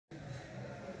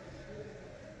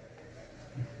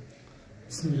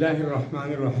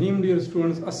Bismillahirrahmanirrahim. Dear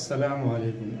students, Assalamu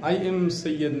alaikum. I am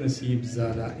Sayyid NASIB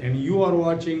Zada and you are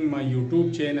watching my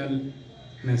YouTube channel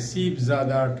NASIB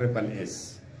Zada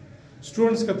SSS.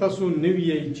 Students ka tasu navi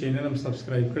ai channel am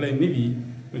subscribe kare navi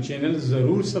to channel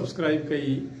zarur subscribe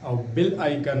kai aw bell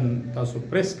icon tasu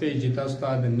press kai ji tasu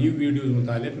ta the new videos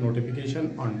mutaliq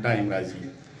notification on time razi.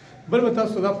 Bal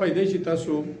tasu da faide ji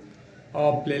tasu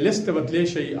playlist batle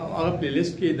shay aw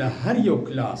playlist ke da har yo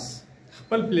class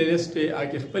خپل پلیلیسټ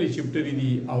کې خپل چپټر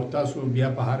دي او تاسو بیا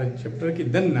په هر چپټر کې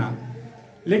دنه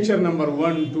لیکچر نمبر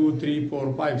 1 2 3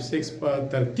 4 5 6 په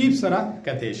ترتیب سره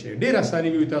کته شي ډیر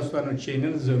اسانه وي تاسو نو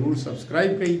چینل ضرور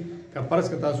سبسکرایب کړئ که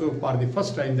پرس که تاسو فار دی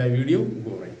فرست ټایم دا ویډیو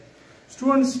ګورئ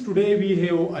students today we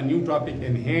have a new topic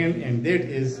in hand and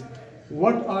that is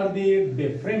what are the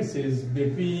differences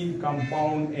between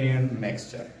compound and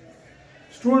mixture.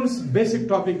 Students, basic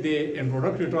topic day,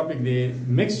 introductory topic day,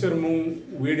 mixture mong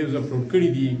videos upload kari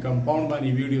di, compound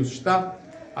bani videos shta,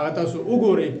 aga tasu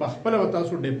ugore pa khpala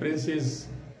tasu differences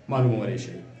malum wale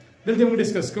shay. Dalte mong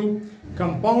discuss ko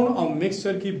compound aw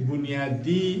mixture ki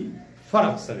bunyadi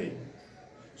farq sare.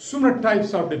 Sumra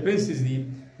types of differences di.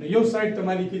 Yo side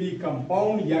tamari ke li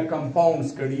compound ya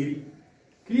compounds kadiri.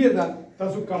 Clear da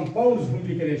tasu compounds hum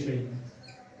likhe shay.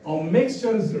 Aw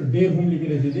mixtures de hum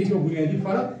likhe shay. Dekho bunyadi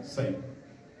farq sare.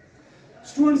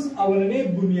 Students, अवलने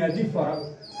बुनियादी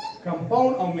फर्क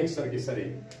compound और mixture के सरे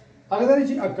अगर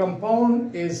जी a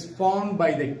compound is formed by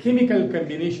the chemical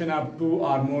combination of two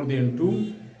or more than two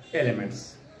elements.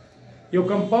 यो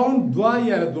compound द्वा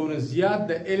या दोनों ज़्यादा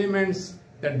the elements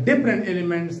the different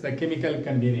elements the chemical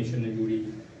combination ने जुड़ी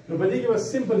तो बदे के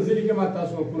बस simple ज़िले के माता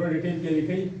सो पूरा डिटेल के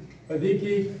लिखी बदे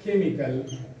के chemical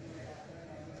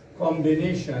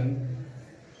combination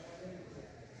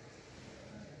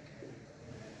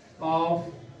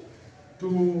of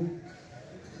two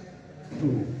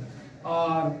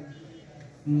or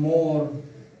more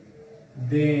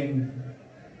than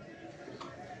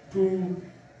two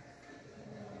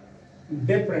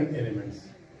different elements.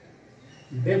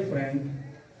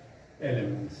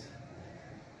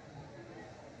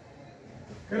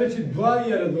 कल द्वा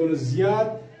या दोनों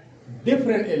ज़्यादा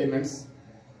different elements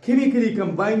chemically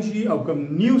combine she और कम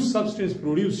new substance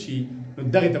produce शी तो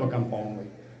दगे तब compound हुई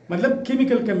मतलब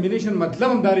केमिकल कॉम्बिनेशन मतलब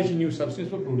हम दारे न्यू सब्सटेंस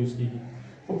को प्रोड्यूस की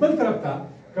ऊपर तरफ था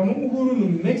कम उगुरु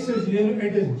मिक्सर जिलेनो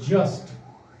it is just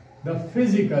the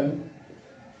physical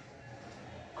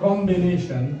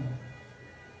combination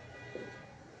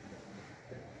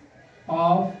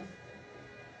of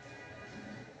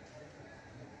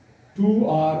to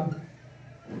और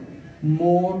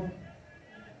मोर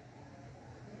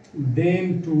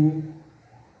देन टू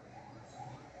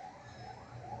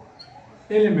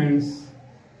एलिमेंट्स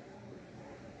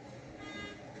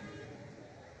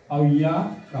और या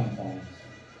compounds.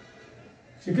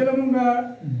 शिकल मुंगा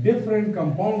different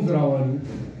compounds रावालू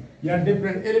या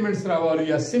different elements रावालू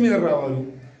या similar रावालू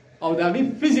और दागी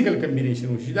physical combination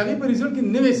होशी दागी पर result की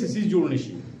नवे चीज़ जोड़ने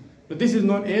शी तो this is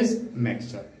known as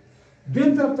mixture.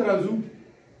 दिन तरफ तराजू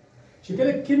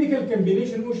शिकल chemical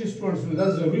combination होशी students ने दा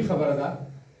ज़रूरी खबर दा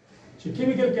कि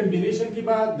chemical combination की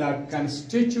बाद the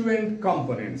constituent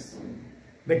components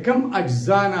the come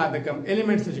ajzana the come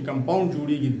elements which compound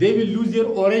judegi they will lose their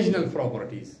original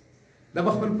properties the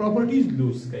bakhpal properties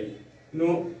lose kai no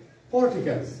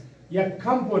particles ya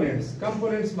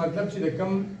components matlab chi the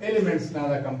come elements na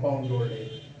the compound jode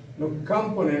no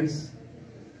components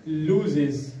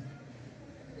loses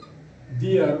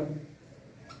their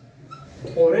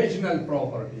original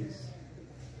properties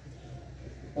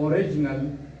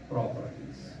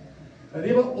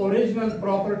adeba original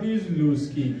properties lose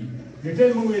ki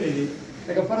detail में ले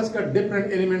लेकिन फर्ज का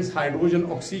different elements hydrogen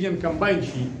oxygen combine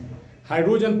she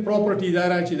hydrogen property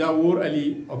Dara चिदा और Ali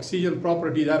oxygen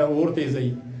property Dara और तेज आई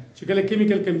चिकले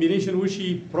chemical combination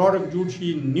वशी प्रोडक्ट जुड़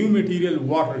शी न्यू मटेरियल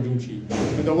वाटर जुड़ शी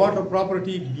तो द वाटर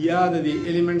प्रॉपर्टी बियाद द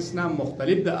एलिमेंट्स ना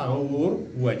मुख्तलिफ द और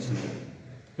वजह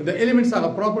तो द एलिमेंट्स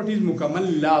आगा प्रॉपर्टीज मुकम्मल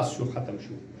लास शो खत्म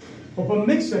शो और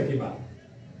मिक्सचर के बाद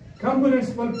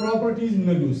कंपोनेंट्स पर प्रॉपर्टीज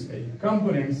न लूज कई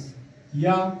कंपोनेंट्स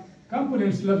या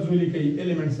components लफ्ज़ लिखे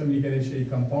elements हम लिखे रहे शेई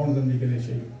compounds हम लिखे रहे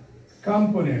Shai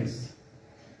components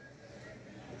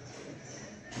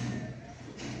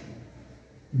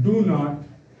do not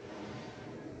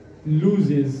lose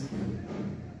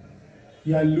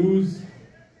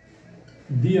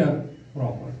their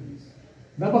properties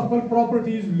दा बख्तर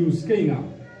properties lose कहीं ना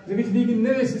जब इस देखिए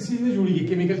नए से चीज़ें जुड़ी की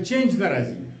chemical change ना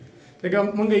राजी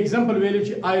लेकिन मंगे example वेले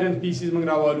ची iron pieces मंग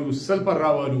रावालू sulfur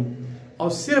रावालू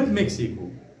और सिर्फ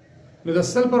Mexico No the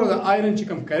sulfur or the iron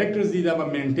chikam characters di da ba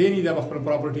maintain da ba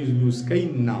properties lose kai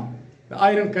na The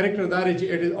iron character that it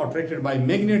is attracted by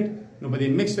magnet. No, but the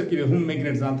mixture ki hum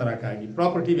magnet zan tara kaagi.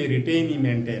 Property be retain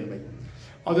maintain by.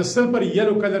 Or the sulfur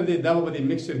yellow color de dava by the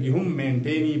mixture ki hum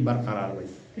maintain barqarar by.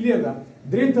 Clear da?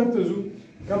 Drain tartazu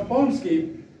compounds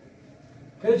ki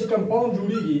H compound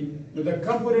judigi. So the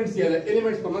components या the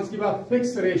elements को की बात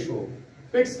fixed ratio,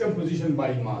 fixed composition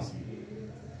by mass.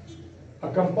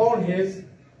 A compound has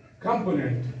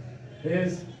component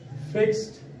has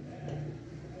fixed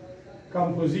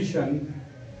composition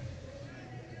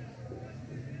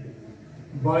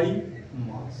by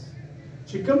mass.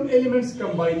 चिकम elements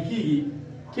combine कीगी,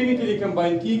 chemically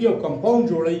combine कीगी और compound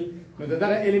जोड़ाई, तो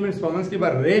दादा elements को की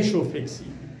बात ratio fixed.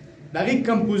 दागी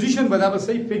composition बता बस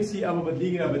सही fixed अब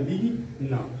बदलीगी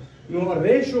ना. No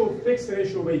ratio, fixed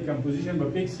ratio by composition by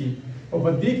fixed, or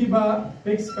but by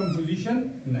fixed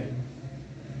composition, no.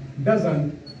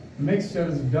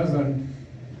 Mixtures doesn't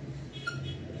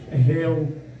have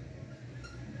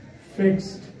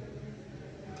fixed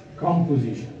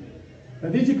composition. The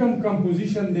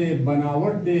composition de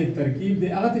banawat de tarkib de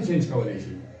agati change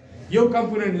kawaleshi. Yo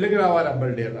component ligra wala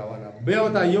balder wala.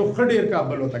 Beota yo khadir ka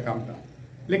balota kamta.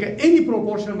 Like any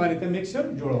proportion by the mixture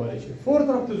joda waleshi. Fourth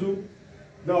of the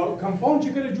The compound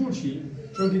chicken juicy,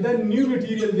 so the new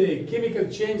material the chemical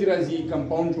change razi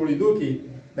compound chodi do ki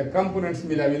the components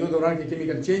milavi do doran ke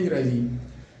chemical change razi.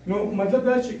 No, matlab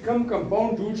da chikam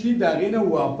compound juicy da gina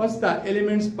wapas da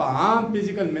elements pa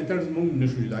physical methods mung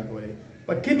nishu juda kawale.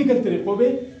 But chemical tariqo be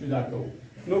juda kawo.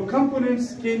 No,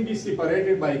 components can be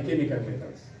separated by chemical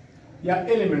methods. Ya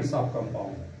elements of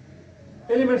compound.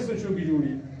 Elements should be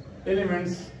judi.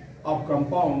 Elements of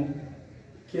compound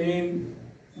can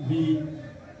be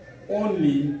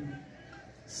only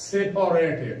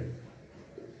separated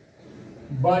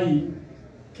by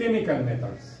chemical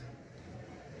methods.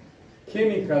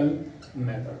 Chemical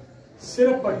method.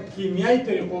 सिर्फ कीमियाई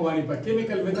तरीकों वाली पर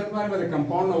chemical method वाले वाले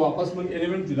compound ना वापस मन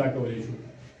element जुदा कवले शु.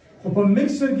 तो पर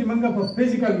mixture की मंगा पर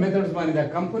physical methods वाले दा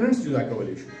components जुदा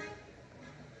कवले शु.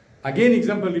 Again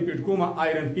example repeat को मा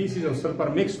iron pieces और sulfur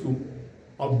mix को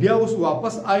और बिया उस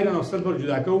वापस iron और sulfur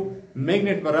जुदा को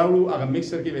magnet बरावलू अगर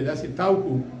mixture की वजह से ताऊ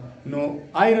को no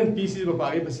iron pieces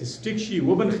बपागे बस stick शी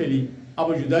वो बन खली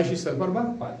अब जुदा शी sulfur बा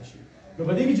पाते शी. तो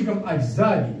बदेगी जो कम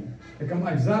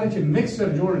अज्जा ने mixture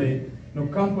जोड़ ले no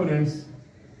components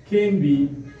can be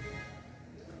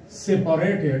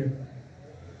separated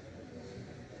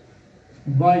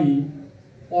by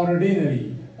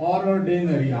ordinary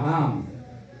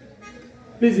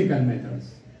physical methods.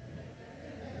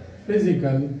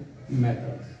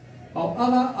 और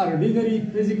अगर ordinary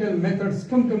physical methods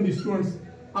come the students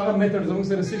अगर methods हम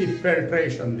से सिर्फ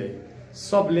filtration दे,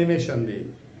 sublimation दे,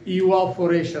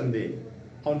 evaporation दे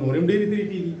और नोरिम डेरी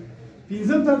तरीकी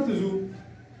तीन तक तो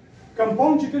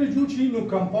compound chicken juicy no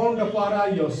compound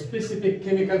apara your specific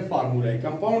chemical formula.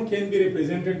 Compound can be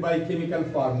represented by chemical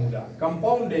formula.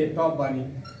 Compound de top bani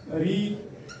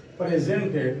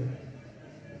represented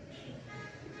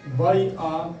by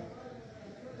a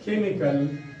chemical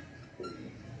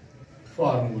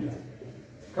formula.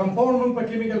 Compound man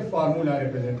chemical formula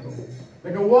represent karo.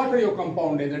 Like what are your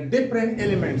compound? The different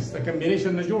elements the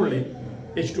combination na jod le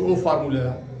H2O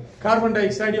formula. Carbon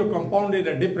dioxide your compound is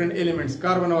the different elements.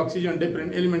 Carbon and oxygen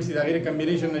different elements is the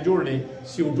combination na jod le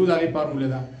CO2 da formula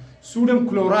da. Sodium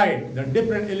chloride the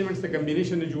different elements the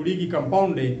combination na jodi ki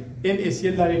compound है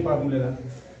NaCl da formula da.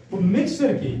 तो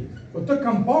mixture के तो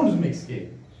compounds mix के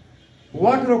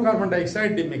water और carbon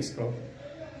dioxide de mix करो.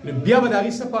 ने बिया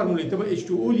बदागी सब formula तब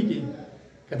H2O लिखे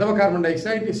कतब carbon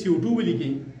dioxide के CO2 भी लिखे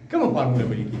कम formula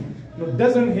भी लिखे. No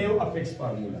doesn't have a fixed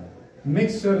formula.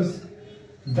 Mixtures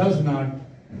doesn't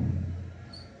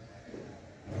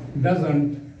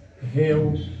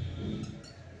have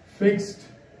fixed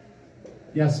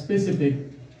या specific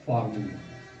formula.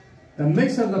 The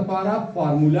mixer the para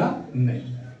formula नहीं.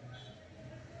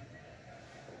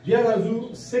 यह राजू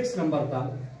 6 नंबर था.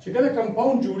 चिकले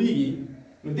compound जोड़ीगी,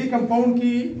 नुदी compound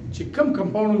की चिकम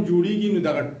compound जोड़ीगी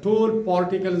नुदागा toll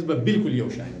particles ब बिल्कुल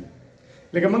योशाइन.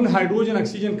 लेकिन मंग hydrogen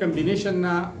oxygen combination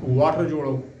ना water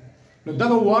जोड़ो.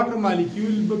 नुदागा water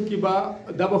molecule ब की बा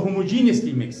दाबा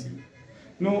homogeneously mixi.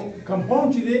 No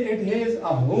compound chide it has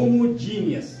a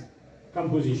homogeneous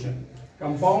composition.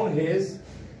 Compound has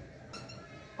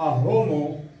a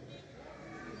homogeneous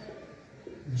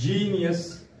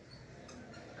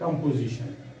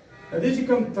composition. That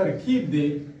come tarkib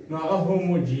de no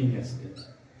homogeneous de.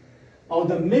 Or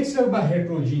the mixture by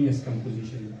heterogeneous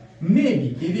composition.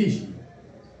 Maybe kidishi.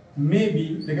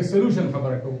 Maybe like a solution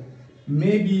khabar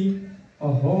maybe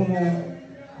a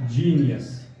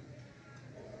homogeneous.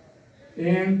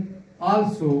 And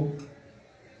also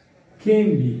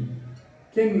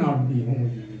cannot be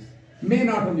homogeneous. may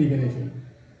not هم لیکلی شي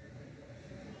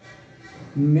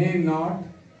may not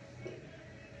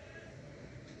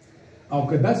او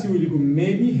که داسې ولیکو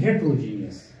may be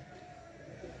heterogeneous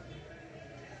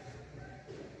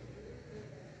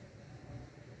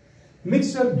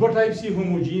mixture دوه ټایپ شي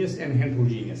homogeneous and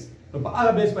heterogeneous نو په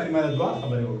هغه بیس باندې ما دوه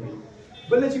خبرې وکړې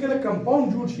بل چې کله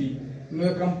کمپاوند جوړ شي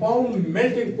نو کمپاوند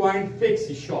melting point fix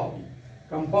شي شارپ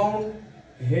compound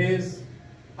has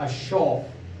a sharp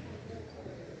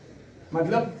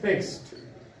मतलब fixed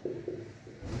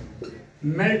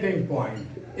melting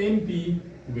point MP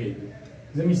value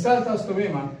زه مثال تاسو ته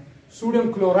وایم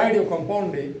sodium chloride یو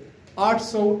کمپاوند دی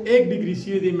 801 ډیګري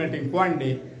سی دی melting point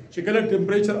دی چې کله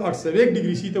ټمپریچر 801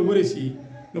 ډیګري سی ته ورسی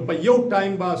نو په یو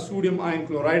ټایم با सोडियम آین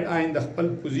کلوراید آین د خپل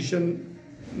پوزیشن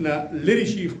نه لری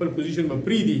شي خپل پوزیشن به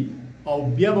پریدي او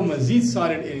بیا به مزید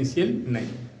سالډ انیشیل نه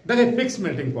دغه فکس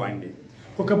میلټینګ پوینټ دی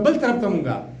خو کبل طرف ته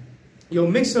مونږه یو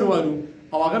مکسر والو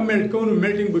او هغه میلټ کوو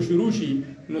میلټینګ به شروع شي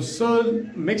نو سل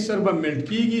مکسر به میلټ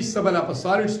کیږي سبل په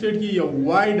سالډ سټیټ کې یو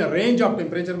وایډ رینج اف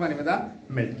ټمپریچر باندې ودا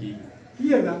میلټ کیږي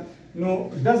کلیئر ده نو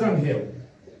doesn't have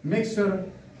mixer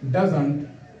doesn't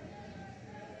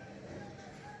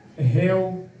have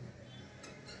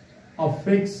a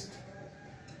fixed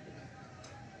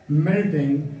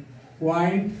melting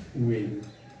point value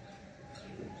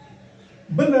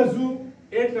بل راځو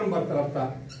 8 نمبر طرف ته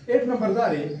 8 نمبر دا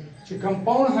دی چې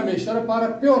کمپاوند همیشه لپاره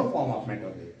پیور فارم اف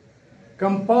میټر دی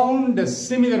کمپاوند د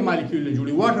سیمیلر مالیکول نه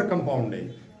جوړي واټر کمپاوند دی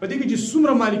په دې کې چې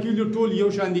څومره مالیکول ټول یو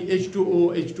شان دي H2O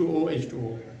H2O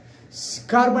H2O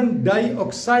کاربن ډای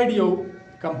اکساید یو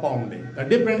کمپاوند دی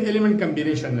د ډیفرنٹ ایلیمنٹ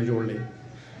کمبینیشن نه جوړ دی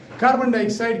کاربن ډای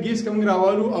اکساید ګیس کوم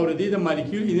راوالو او د دې د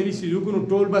مالیکول انرژي لوګونو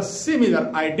ټول به سیمیلر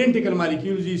آیډنټیکل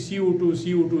مالیکولز دي CO2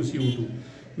 CO2 CO2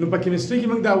 نو په کیمستري کې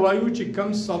موږ دا وایو چې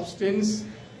کم سبسټنس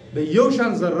د یو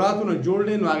شان ذراتونو جوړ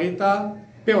دي نو هغه ته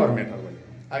پیور میټر وایي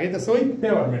هغه ته سوی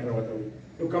پیور میټر وایي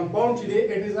نو کمپاوند چې دی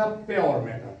اټ از ا پیور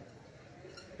میټر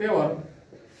پیور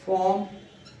فارم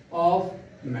اف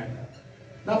میټر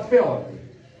دا پیور دی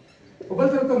په بل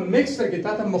طرف ته مکسر کې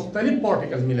تاسو مختلف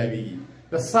پارټیکلز ملاويږي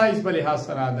د سایز په لحاظ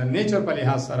سره د نیچر په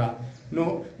لحاظ سره نو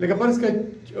لکه فرض کړه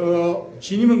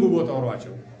چینی موږ وبوته اور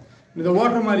واچو نو د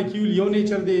واټر مالیکول یو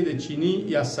نیچر دی د چینی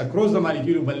یا سکروز د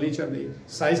مالیکول بل نیچر دی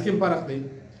سایز کې فرق دی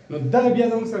نو دا بیا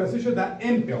زموږ سره څه شو دا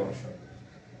ام پیور شو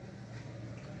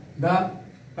دا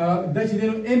چې دی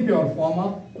نو ام پیور فارم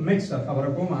اف مکسر خبره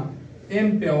کومه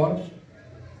ام پیور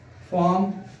فارم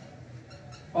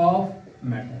اف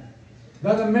میټر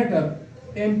دا د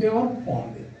میټر ام پیور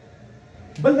فارم دی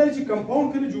بل دا چې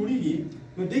کمپاوند کله جوړیږي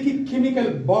نو د کې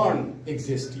کیمیکل بانډ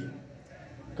ایگزیسټ دي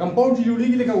کمپاوند چې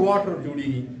جوړیږي لکه واټر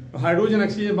جوړیږي hydrogen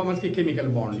oxygen په منځ کې کیمیکل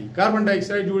بانډ دي کاربن ډای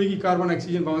اکساید جوړیږي کاربن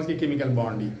اکسیجن په منځ کې کیمیکل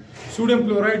بانډ دي sodium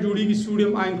chloride جوړیږي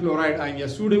sodium ion chloride ion या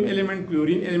sodium element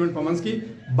chlorine element په منځ کې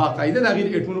باقاعده د غیر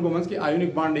اټمونو په منځ کې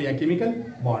آیونیک بانډ یا کیمیکل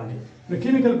بانډ دي نو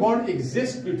کیمیکل بانډ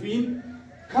ایگزیسټ بټوین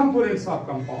components of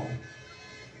compound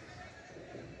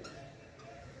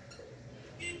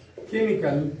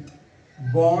chemical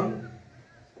bond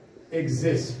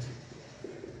exist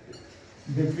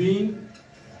between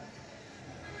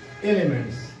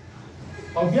elements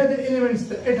او بیا د elements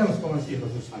د atoms په منځ کې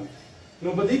خصوصا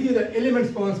نو په دې کې د elements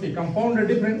په منځ کې compound د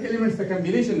different elements د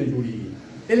combination نه جوړیږي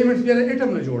elements بیا د atom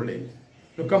نه جوړل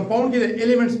نو compound کې د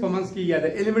elements په منځ کې یا د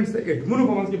elements د اتمونو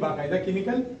په منځ کې باقاعده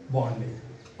chemical bond دی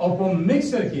او په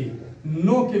mixture کې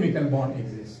no chemical bond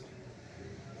exists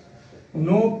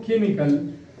no chemical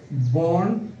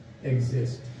bond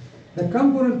exists the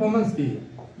component په منځ کې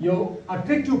یو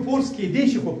اټریکټیو فورس کې دی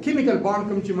چې خو کیمیکل بانډ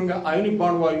کوم چې موږ آیونیک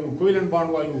بانډ وایو کویلنت بانډ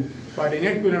وایو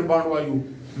کوارډینیټ کویلنت بانډ وایو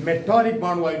میټالیک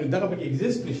بانډ وایو دغه پکې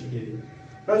ایگزیسټ نشي کېدی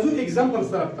راځو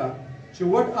ایگزامپلز طرف ته چې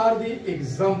what are the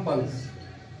examples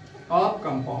of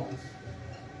compounds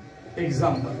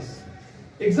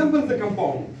examples the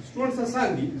compound students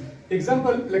آسان دي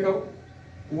example like a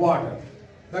water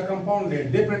دا compound دی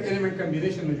different element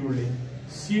combination نه جوړ دی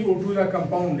CO2 دا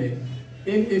compound دی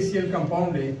NaCl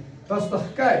compound دی تاسو ته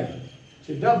ښکاري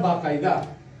چې دا باقاعده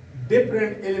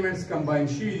ډیفرنٹ ایلیمنټس کمباین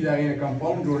شوي دي د هغې نه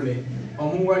کمپاوند جوړلی او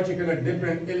موږ وایو چې کله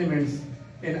ډیفرنٹ ایلیمنټس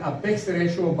ان اپیکس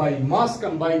ریشو بای ماس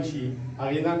کمباین شي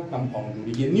هغې نه کمپاوند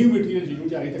جوړېږي نیو میټیریل چې جوړ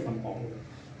شي هغې ته کمپاوند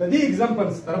د دې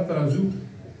ایگزامپلز طرف ته راځو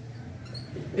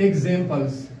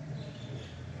ایگزامپلز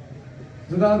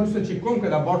زه دا وروسته چې کوم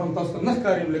که دا باټم تاسو ته نه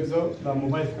ښکاري لږ زه دا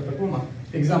موبایل ښکته کومه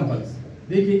ایگزامپلز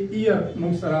دې کې ایئر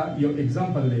موږ سره یو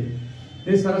ایگزامپل دی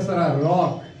دې سره سره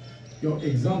راک یو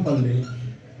ایگزامپل دی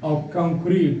او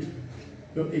کانکریټ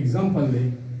یو ایگزامپل دی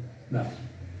دا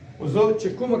او زه چې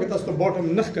کومه که تاسو ته باټم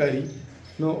نه ښکاري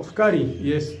نو ښکاري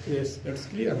یس اټس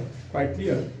کلیر کوایټ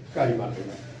کلیر ښکاري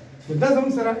باقاعده So that's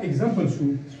some examples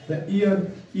to the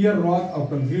ear rock or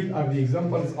concrete are the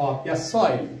examples of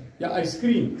soil, ice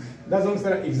cream. That's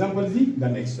some examples the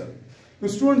mixture. So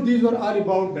students, these were all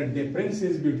about the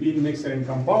differences between mixture and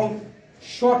compound.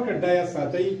 Shortcut daya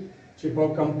satai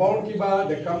chipo compound ki ba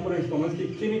the components commons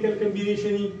ki chemical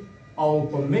combination or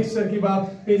for mixture ki ba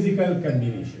physical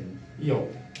combination. Yo,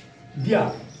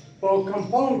 yeah, for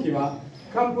compound ki ba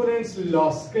components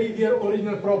lost their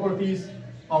original properties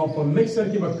or for mixture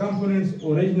ki ba components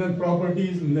original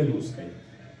properties न lose kai.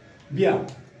 Yeah,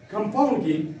 compound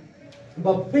ki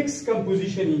ba fixed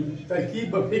composition tarkib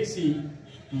ba fixi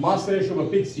mass ratio ba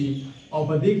fixi और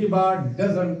बदे के बाद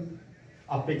doesn't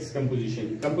a fixed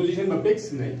composition ba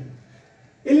fixed nahi.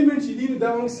 Elements in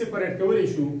the separate cover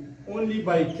issue only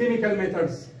by chemical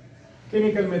methods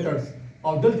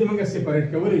or the thing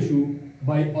separate cover issue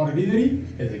by ordinary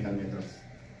physical methods.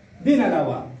 Then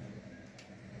alawa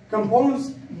compounds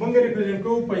banga represent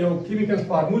ko pa yo chemical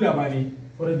formula bani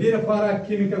or there para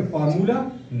chemical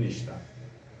formula nishta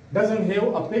doesn't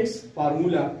have a fixed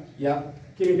formula ya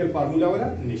chemical formula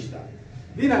wala nishta.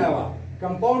 Then alawa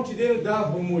compound chide the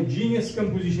homogeneous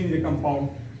composition is a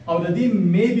compound or the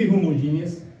may be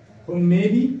homogeneous or may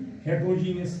be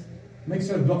heterogeneous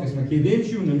mixture block is ke dem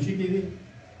shi namshi ke de.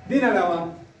 Then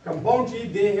alawa compound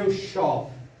chide they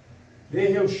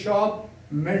have sharp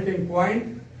melting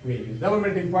point values. Double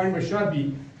melting point by sharp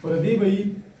be for the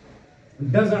by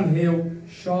doesn't have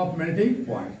sharp melting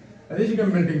point. Adhish ka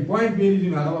melting point values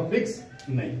in alawa fixed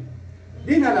nahi.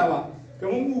 Then alawa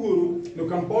kamungu guru no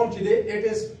compound chide it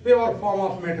is pure form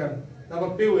of matter.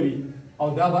 Daba purity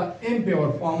or daba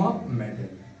impure form of matter.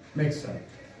 Mixture.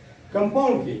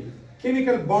 Compound ki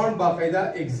chemical bond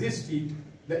baqaida exists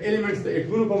the elements the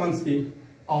ethuno commons ki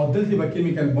or dalti ba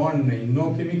chemical bond nahi,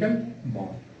 no chemical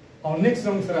bond. Our next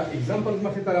round sara examples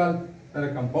makhe taral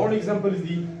tara compound example is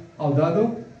the or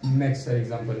dado mixture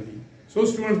example is the. So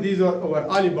students, these are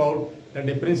all about the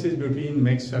differences between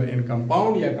mixture and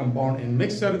compound या compound and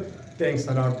mixture. Thanks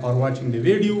a lot for watching the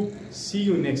video. See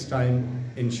you next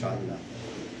time, inshallah.